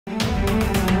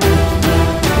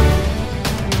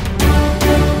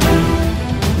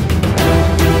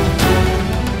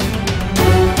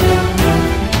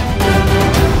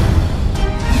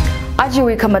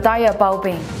Ajiwi Kamataya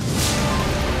Pauping.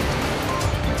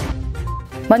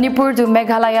 Manipur to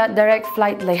Meghalaya direct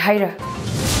flight lay haira.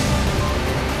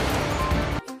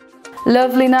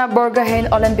 Lovelina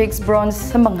Borgahen Olympics bronze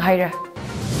samang haira.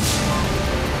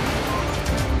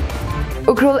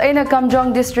 Ukhrul aina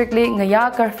Kamjong district li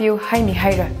ngaya curfew haini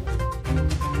haira.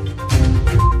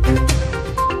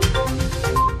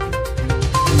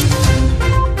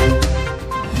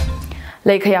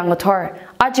 Lay kayang motor.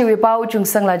 Ajiwi pau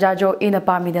Chungsangla Jajo ina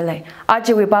pamidalay.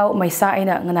 Ajiwi pau maysa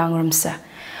aina nganangrumsa.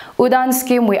 Udan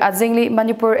scheme we azingli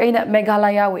Manipur aina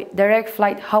Meghalaya we direct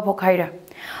flight hapok haira.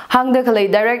 Hangda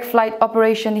kalay direct flight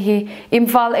operation hi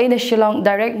Imphal aina Shillong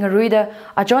direct ngaruida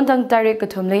ajontang tarik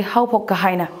katumli hapok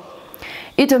kahaina.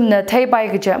 Itumna thaypai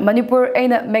kaja Manipur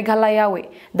aina Meghalaya we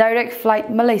direct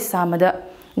flight Malay samada.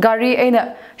 Gari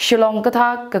aina Shillong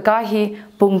katha kakahi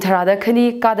pungtharada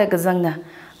khani kada gazangna.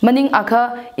 Maning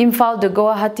aka Imphal de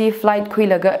Guwahati flight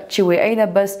khuilaga chiwe aina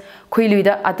bus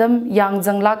khuiluida atam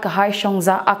Chingdalei kahai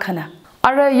shongza akhana.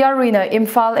 Ara yarina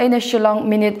Imphal aina Shillong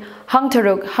minute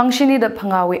hangtaruk hangshini da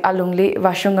phangawi alungli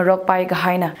washungarok pai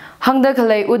gahaina. Hangda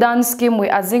khalai udan scheme we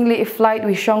azingli flight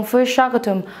we shongfu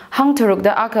shakatum hangtaruk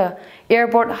da aka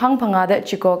airport hangphanga da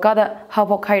chiko kada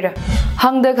hapok haira.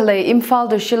 Hangda khalai Imphal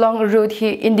to Shillong route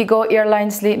hi Indigo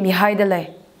Airlines li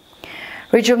mihaidalai.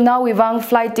 Richum now we vang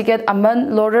flight ticket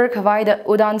aman loader kawai da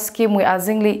udan scheme we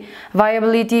azingli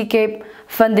viability cape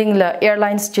funding la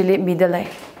airlines chili midalai.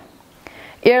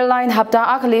 Airline hapta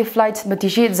akali flights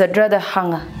matishi zadra da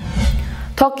hanga.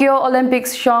 Tokyo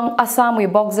Olympics shong Assam we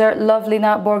boxer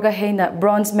Lovelina Borgahen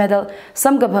bronze medal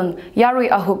samgabhang yari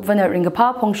ahup vana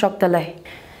ringapa pongshok dalai.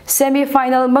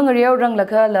 Semi-final mangriyaw rang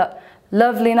laka la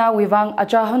Lovelina Wivang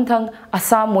Achahuntang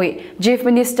Assam we Chief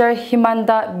Minister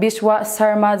Himanta Biswa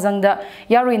Sarma Zangda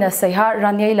Yarina Seha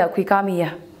Ranyela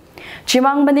Kwikamiya.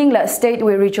 Chimang Maningla State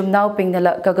we Richum now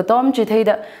Pingnala Gagatom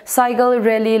Chiteda Cycle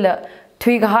Rally la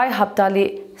Twigahai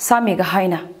Haptali Sami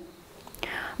Gahaina.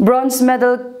 Bronze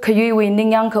medal Kayui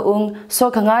Ningyang Kaung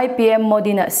Sokangai PM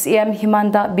Modina CM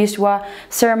Himanta Biswa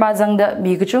Sarma Zangda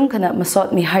Miguchung Kana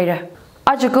Masot Mihaira.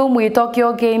 Ajakum we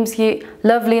Tokyo Games hi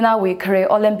Lovelina we Kare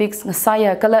Olympics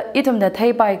ngasaya kala itum na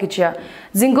thaypai kicha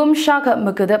zingum shaka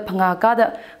makada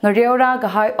phangakada ngareora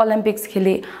gahai Olympics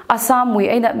hili Assam we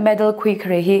aina medal khui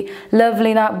kare hi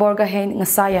Lovelina Borgahen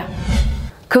ngasaya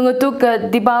khungutuk ka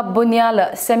diba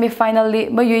bunyala semi final li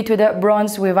mayui to the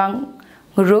bronze we wang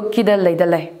nguruk kida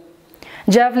leidalai.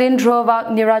 Javelin throw wak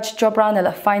Niraj Chopra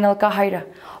nala final ka haira.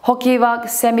 Hockey wak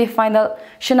semi-final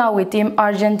Shinawi team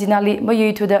Argentina li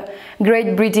mayu to the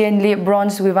Great Britain li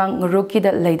bronze wivang rookie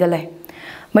da leidale.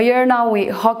 Mayer na we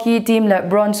hockey team la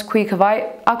bronze quick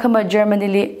hawai akama Germany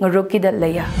li rookie da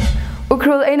leya.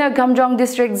 Ukhrul aina Kamjong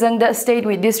district zangda state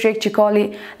with district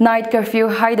Chikoli night curfew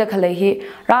haida khalehi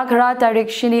rakhara tarik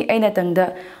shini aina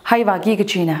tangda haiwagi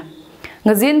kachina.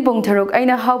 Ngazin pung tharuk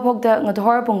aina hawphok da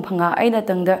ngathor pung phanga aina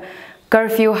tangda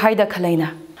curfew haida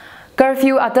khalaina.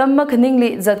 Curfew atam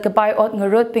makhningli zatkapai ot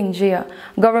ngarut pingjia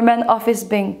government office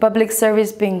bing public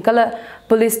service bing kala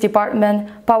police department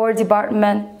power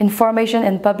department information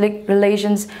and public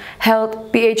relations health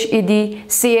PHED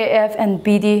CAF and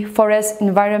PD forest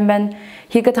environment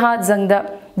hikatha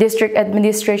zangda district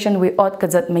administration we ot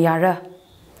kazat mayara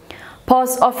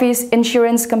post office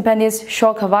insurance companies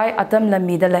shok hawai atam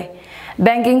lamidalai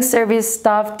banking service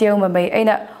staff tiaw mamai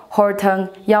aina Horthang,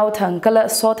 Yauthang, Kala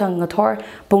Sotang, Ngathor,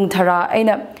 Pungthara,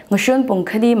 Aina, Ngushun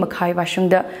Pungkhani Makai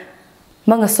Washungda,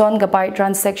 Mangason Gapai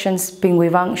transactions Ping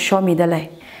Wivang Shomi Dalai.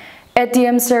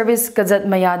 ATM service Kazat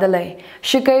Maya Dalai.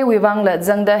 Shikai Wivang La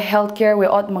Zangda healthcare we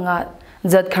ot mangat,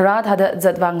 Zat Karat Hada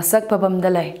Zatvang Sakpabam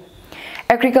Dalai.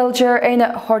 Agriculture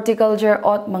Aina horticulture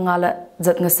ot mangala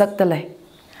Zat Ngasak Dalai.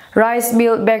 Rice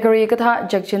mill bakery Katha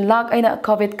Jakchin Lak Aina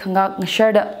COVID Kangak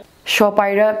Ngasharda.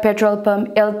 Shopaira, petrol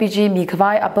pump, LPG,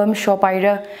 mikhwai apam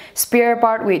shopaira, spare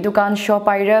part with dukan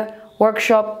shopaira,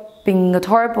 workshop, ping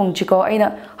ngathor pung chiko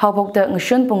aina, hapokta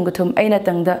ngshun pung gutum aina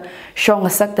tangda, shong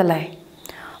saktalai.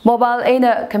 Mobile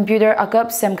aina, computer akap,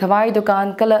 semkhwai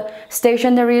dukan kala,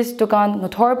 stationaries dukan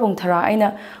ngathor pung thara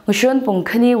aina, ngshun pung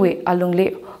khaniwi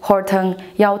alungli, horthang,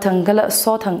 yauthang kala,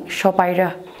 sothang,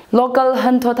 shopaira. Local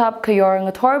hantotap kayor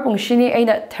ngathor pung shini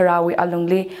aina tharawi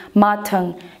alungli,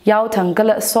 mathang, Yauthang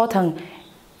kala sothang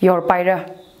yor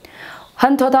paira.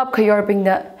 Hantotap kayor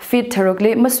pingna fit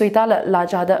tharukli masuitala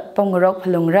lajada pangurok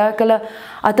phalungra kala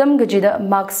atam gajida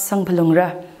max sang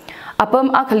phalungra. Apam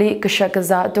akhali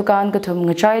kashakaza dukan kathum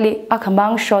ngachaili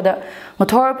akhamang shoda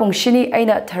ngathor pung shini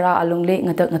aina thara alungli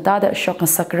ngatak ngatada shok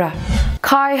sakra.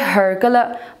 Khai her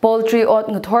kala poultry ot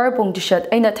ngathor pung tishat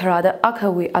aina tharada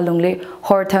akhawi alungli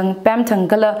horthang pamthang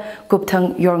kala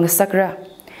gupthang yor ngasakra.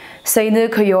 Sainu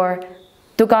kayor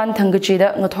Tukan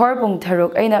Thangchida Ngathor Pung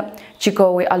Tharuk Aina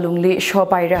Chikowe Alungli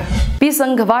Shopaira.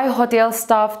 Pisang Gavai Hotel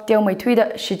staff Teo Mai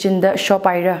Twida Shichinda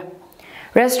Shopaira.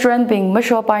 Restaurant Ping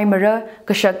Mashopai Mara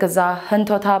Kashak Gaza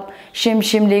Hantotap Shim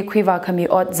Shimli Quiva Kami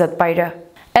Ot Zat Paira.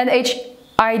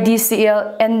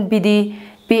 NHIDCL NBD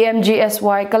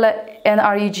PMGSY Kala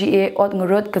NREGA Ot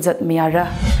Ngurut Kazat Miara.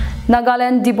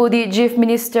 Nagaland Deputy Chief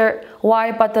Minister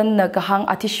Y Patan Nakahang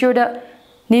Atishurda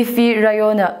Nifi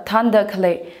Rayona Thanda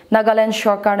Kale Nagaland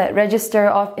Shorkarna Register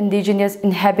of Indigenous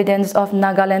Inhabitants of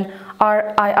Nagaland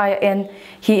RIIN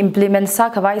he implements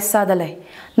Sakavai Sadale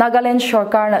Nagaland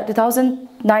Shorkarna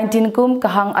 2019 Kum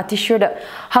Kahang Atishurda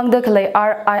Hangda Kale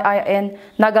RIIN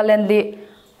Nagaland Li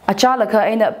Achalaka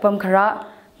Aina Pamkara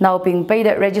now being paid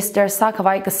register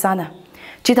Sakavai Kasana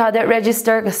Chita that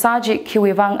register Kasaji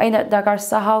Kiwivang Aina Dakar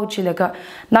Sahau Chilaka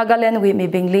Nagaland we me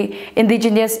bingli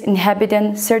Indigenous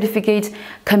Inhabitant Certificate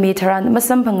Kamitaran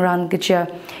Masampangran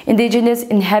Gacha Indigenous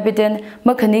Inhabitant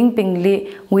Makaning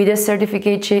Bingli with the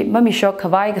certificate Mamishok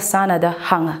Kawai Kasana da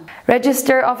Hanga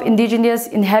Register of Indigenous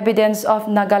Inhabitants of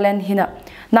Nagaland Hina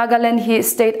Nagaland Hi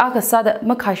State Akasada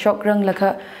Makashok Rang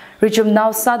Laka Richum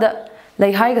now Sada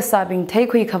Laihai Kasabing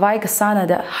Takui Kawai Kasana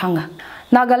da Hanga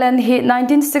Nagaland hi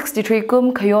 1963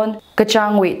 kum kayon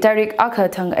kachangwi tarik aka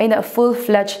thang aina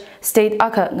full-fledged state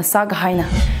aka ngasaga haina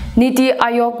Niti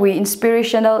Ayok we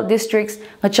inspirational districts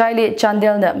ngachaili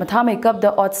chandel na mathame kap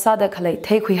da ot sada khalai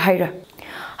thekhui haira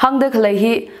hangda khalai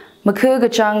hi makhu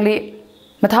gachangli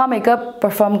mathame kap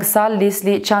perform gsal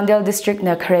lisli chandel district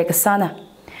na khare kasana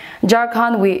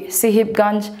Jharkhand we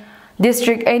Sahibganj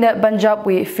district aina Punjab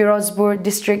we Firozpur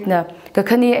district na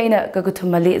kakhani aina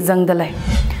kaguthumali zangdalai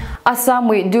Assam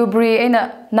we Dhubri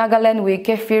aina Nagaland we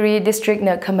Kefiri district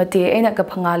na Khamati aina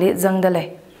kaphangali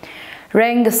zangdalai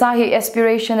Rang Gasahi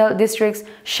aspirational districts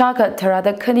Shaka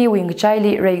Tharada Khani wing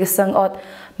Chaili Regasang ot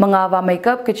Mangava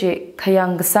makeup kachi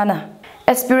Khayang Gasana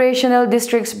Aspirational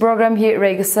districts program hi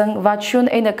Regasang Vachun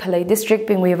aina Khalai district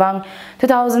Pingwivang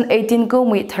 2018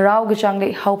 kumwi Tharau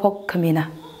Gachangli Haupok Kamina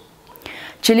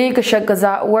Chili Kashak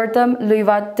Gaza Wartam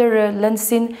Luivat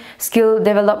Lansin Skill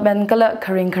Development Kala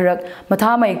Karing Karak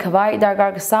Matamai Kawai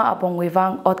Dargar Kasa Apong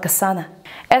Wivang Ot Kasana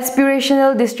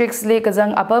Aspirational districts Li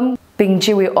Kazang Apam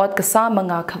Pingchiwi Ot Kasa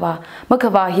Manga Kawa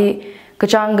Makavahi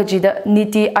Kachang Gajida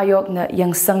Niti Ayok na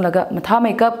Yangsang Laga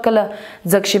Matamai Kap Kala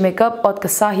Zakshime Kap Ot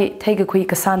Kasahi Tegakui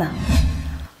Kasana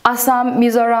Assam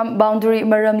Mizoram boundary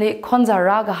Maramli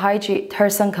Konzaraga Haiji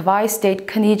Thersang Kawai State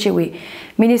Kanichiwi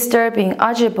Minister Ping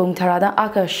Ajipung Tarada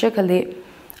Aka Shikali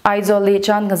Aizoli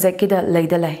Chan Gazekida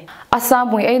Leidale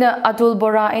Assam we aina Atul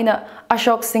Bora aina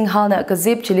Ashok Singhalna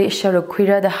Gazip Chili Sharuk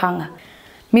Kwira da Hanga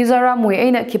Mizoram we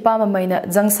aina Kipama Maina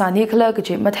Zangsani Kala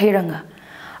Gaji Mathairanga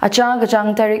Achang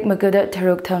Gajang Tarik Magada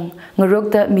Taruk Thang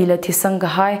Ngurukta Mila Tisanga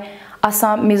Hai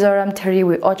Assam Mizoram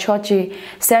Tariwi Ochochi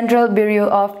Central Bureau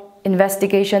of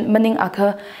Investigation Maning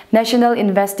Aka National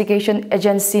Investigation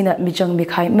Agency na Mijang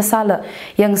Mikhai Masala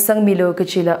Yangsang Milo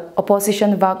Kachila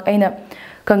Opposition Vak Aina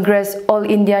Congress All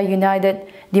India United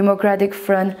Democratic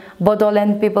Front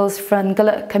Bodoland People's Front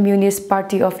Kala Communist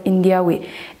Party of India we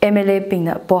MLA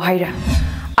Pingna Pohaira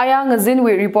Ayang Azin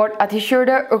we report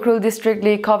Atishurda Ukhrul District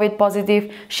li COVID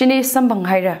positive Shini Sambang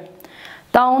Haira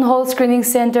Town Hall Screening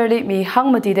Center li mi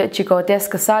hangmati da Chiko test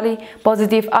kasali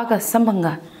positive aka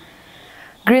Sambanga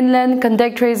Greenland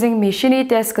contact tracing mi shini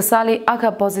test kasali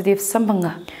aka positive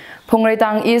Sambanga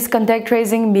Phungretang East contact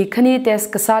tracing mi khani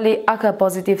test kasali aka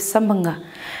positive Sambanga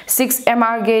 6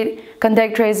 MR Gate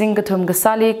contact tracing kathum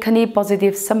kasali khani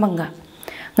positive Sambanga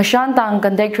Ngashantang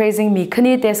contact tracing mi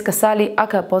khani test kasali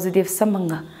aka positive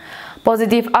Sambanga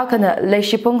positive aka na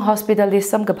Leishipung Hospital li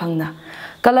samkaphangna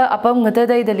kala apam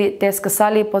ngatadai dali test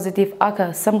kasali positive aka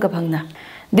samkaphangna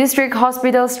District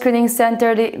Hospital Screening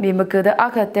Center li Mimakada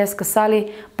Aka test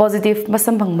kasali positive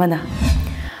masambang mana.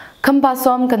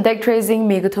 Kampasom contact tracing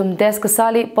migatum test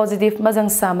kasali positive mazang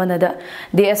samanada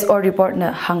DSO report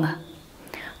na hanga.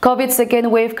 COVID second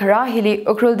wave karahili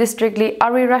Ukhrul district li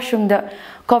Ari Rashungda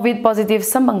COVID positive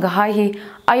sambanga hahi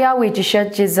ayawi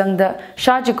jishat jizangda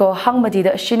shajiko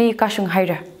hangmatida shini kashung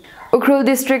haira. Ukhrul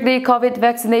district li COVID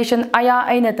vaccination aya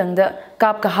aina tangda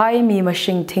kap kahai mi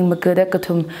mashing ting makada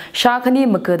katum shakani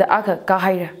makada aka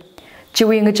kahaira.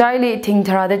 Chiwi ngachai li ting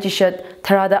tharada jishat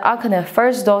tharada akana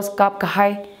first dose kap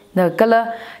kahai na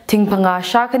kala ting panga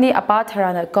shakani apa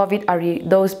tharana COVID ari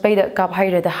dose paida kap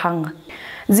haira da hang.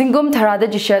 Zingum tharada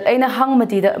jishat aina hang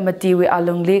matida matiwi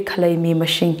alungli khalai mi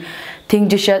mashing ting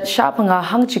jishat shapanga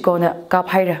hang chikona kap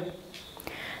haira.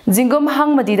 Zingum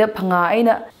hang matida panga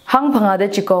aina hang phanga da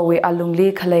chikowe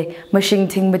alungli khalai mashing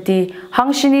thingmati hang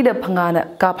shini da phanga na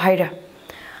kap haira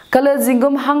kala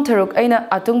jingum hang tharuk aina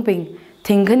atungping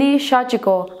Tingkani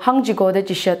Shachiko Hangjiko the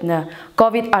Jishatna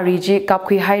COVID Ariji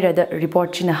Kapkui Haira the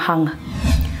report China Hang.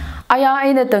 Aya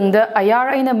Aina Tungda Ayar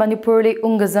Aina Manipurli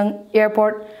Ungazang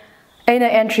Airport Aina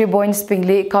entry point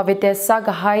Spingli COVID test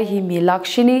Saga Hai Himi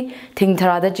Lakshini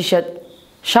Tingtara the Jishat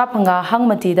Shapanga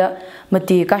Hangmati the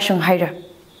Mati Kashang Haira.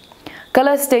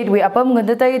 Kala state we apam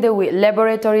gandatay the we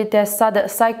laboratory test sada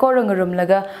psychorangarum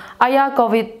laga Aya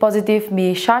COVID positive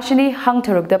mi shashini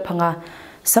hangtaruk the panga.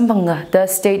 Sampanga the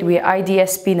state we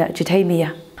IDSP na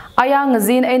jithaimiya. Aya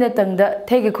ngazin ay natangda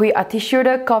tegakui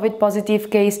atishuda COVID positive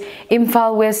case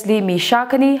Imphal Westli mi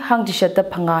shakani hangjishat the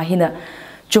panga hina.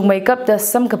 Jungmaykap the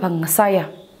samkapang saya.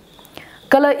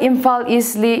 Kala Imphal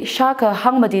Eastli shaka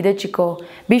hangmati the chiko.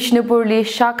 Bishnupurli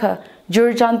shaka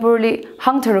Jurjanpurli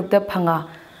hangtaruk the panga.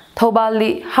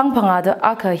 Thobali hangpanga the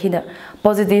aka hina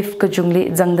positive kajungli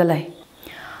zangdalei.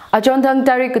 Ajontang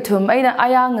tarik kutum aina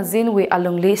ayang zin we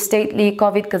alungli stately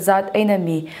COVID kazat aina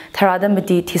mi tharada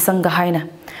mati thisanggahaina.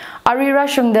 Arira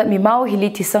shungda mi mau hili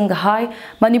thisanggai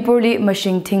Manipurli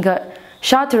machine thinga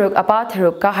shataruk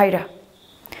apatharuk ka haira.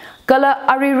 Kala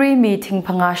ariri mi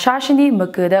thingpanga shashini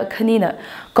makada khanina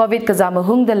COVID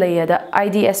kazamahung da layada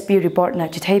IDSP report na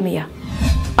jithaimiya.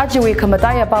 Ajiwi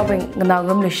kamataya pawing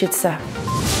nganagam lishitsa.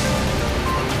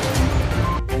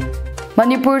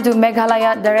 Manipur to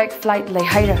Meghalaya direct flight lay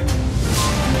haira.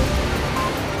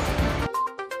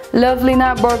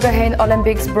 Lovelina Borgahen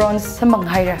Olympics bronze samang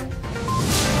haira.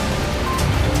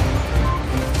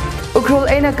 Ukhrul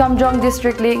aina Kamjong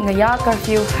district li ngaya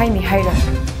curfew haimi haira.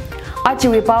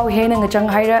 Achiwi pau hena ngachang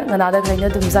haira nganada kaina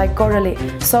dumzai korali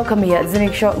so kamiya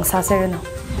zinik sho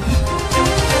ngsaserano.